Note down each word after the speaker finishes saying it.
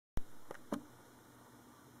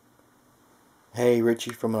Hey,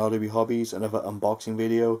 Richie from RWHobbies, another unboxing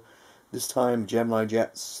video. This time Gemini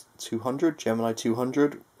 200.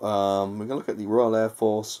 We're going to look at the Royal Air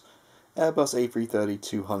Force Airbus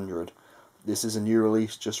A330-200. This is a new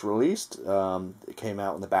release just released. It came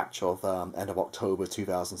out in the batch of end of October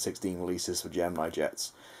 2016 releases for Gemini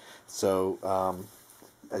jets. So,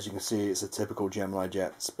 as you can see, it's a typical Gemini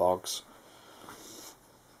jets box.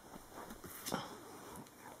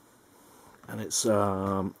 And it's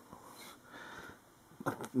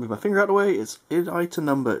move my finger out of the way. It's item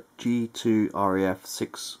number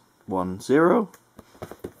G2RAF610.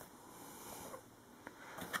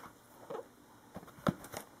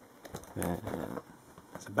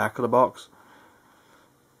 It's the back of the box.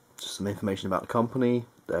 Just some information about the company,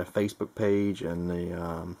 their Facebook page, and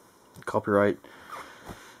the copyright.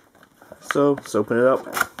 So let's open it up.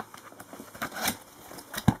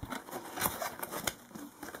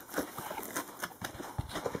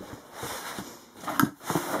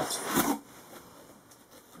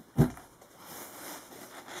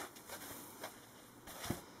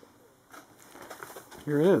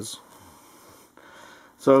 Here it is.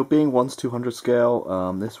 So, being 1/200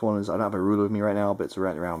 scale, this one is, I don't have a ruler with me right now, but it's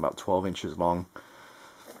around about 12 inches long.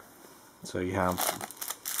 So you have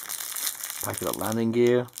packet up landing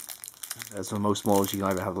gear. As for most models, you can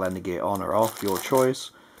either have the landing gear on or off, your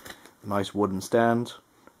choice. A nice wooden stand.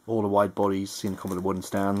 All the wide bodies seem to come with wooden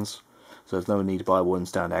stands, so there's no need to buy a wooden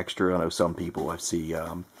stand extra. I know some people I see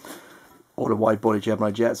all the wide body Gemini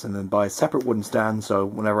jets and then buy a separate wooden stand, so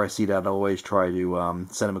whenever I see that I always try to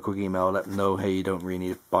send them a quick email, let them know, hey, you don't really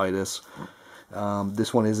need to buy this.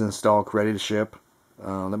 This one is in stock, ready to ship.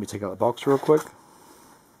 Let me take out the box real quick.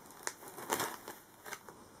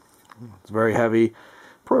 It's very heavy,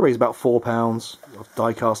 probably weighs about 4 pounds of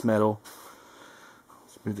die cast metal.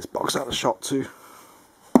 Let's move this box out of the shop too.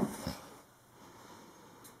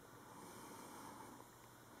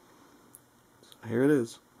 So here it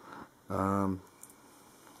is.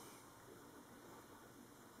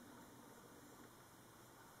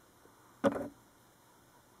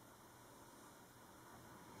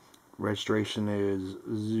 Registration is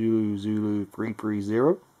Zulu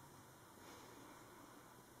 330.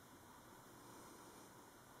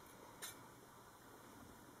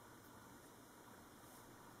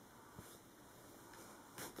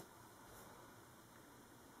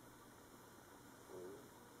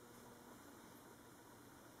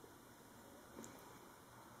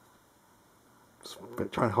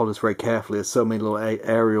 Trying to hold this very carefully. There's so many little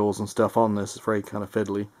aerials and stuff on this. It's very kind of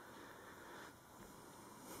fiddly.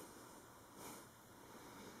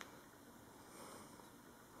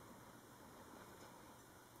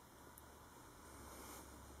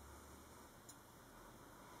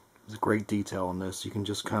 There's great detail on this. You can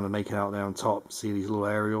just kind of make it out there on top. See these little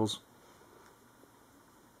aerials.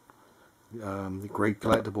 The great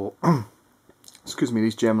collectible. Excuse me.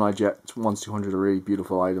 These Gemini Jet 1/200 are really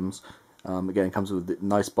beautiful items. Again, it comes with a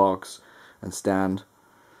nice box and stand.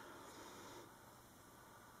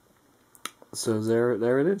 So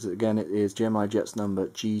there it is. Again, it is Gemini Jet's number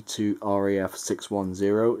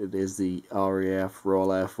G2RAF610. It is the RAF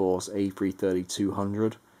Royal Air Force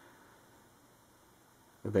A330-200.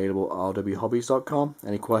 Available at RWHobbies.com.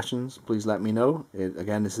 Any questions, please let me know.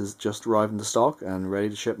 Again, this is just arrived into stock and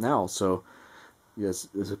ready to ship now. So yes,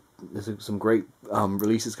 there's some great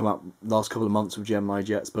releases come out last couple of months with Gemini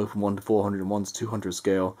jets, both from 1/400 and 1/200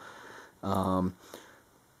 scale. So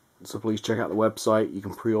please check out the website. You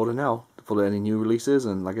can pre-order now for any new releases,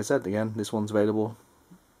 and like I said, again, this one's available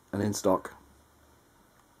and in stock.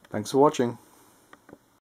 Thanks for watching.